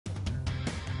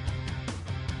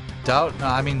Doubt? No,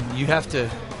 I mean, you have to.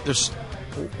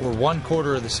 We're 1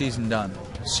 quarter of the season done,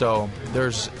 so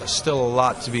there's still a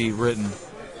lot to be written,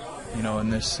 in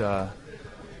this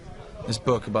this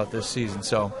book about this season.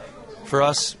 So for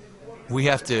us, we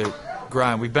have to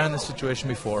grind. We've been in this situation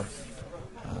before.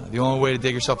 The only way to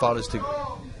dig yourself out is to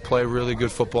play really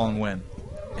good football and win.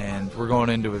 And we're going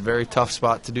into a very tough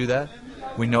spot to do that.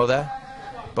 We know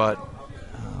that, but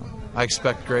I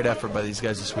expect great effort by these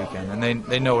guys this weekend, and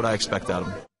they know what I expect out of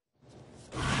them.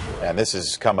 And this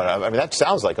is coming up. I mean, that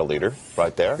sounds like a leader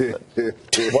right there.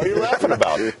 What are you laughing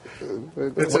about?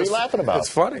 What are you laughing about? It's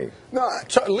funny. No,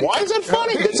 why is it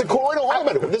funny? It's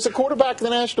a quarterback in the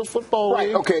National Football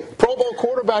League. Right, okay. Pro Bowl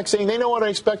quarterback saying they know what I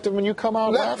expect of when you come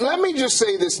out. Let me just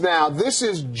say this now. This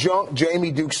is junk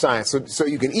Jamie Duke science. So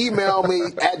you can email me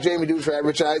at Jamie Duke or at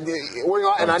Rich.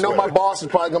 And I know my boss is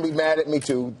probably going to be mad at me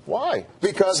too. Why?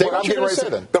 Because what I'm getting ready to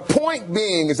say. The point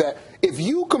being is that if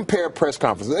you compare press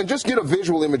conferences, and just get a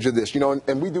visual image of this,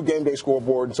 and we do game day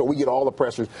scoreboard, and so we get all the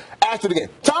pressers after the game.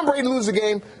 Tom Brady loses the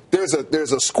game. There's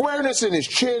a squareness in his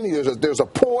chin. There's a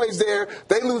poise there.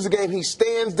 They lose the game. He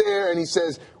stands there and he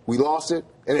says, "We lost it."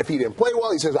 And if he didn't play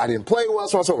well, he says, "I didn't play well."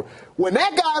 So on and so forth. When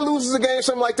that guy loses a game,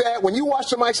 something like that, when you watch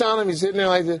the mic sound him, he's sitting there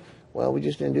like this. Well, we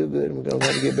just didn't do good, and we're going to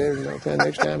have to get better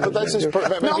next time. But that's his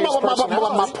personality.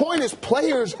 My point is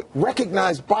players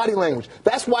recognize body language.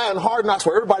 That's why on Hard Knocks,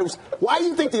 where everybody was, why do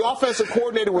you think the offensive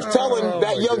coordinator was telling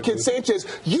that young kid Sanchez,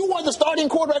 you are the starting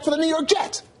quarterback for the New York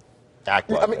Jets? Act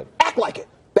like it.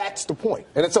 That's the point.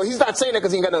 And so he's not saying that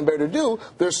because he ain't got nothing better to do.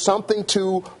 There's something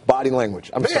to body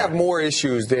language. They have more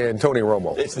issues than Tony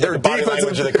Romo. It's their body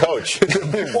language of the coach.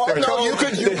 Well, no, you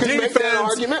could make that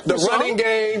argument. The running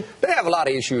game. They have a lot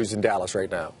of issues in Dallas right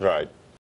now. Right.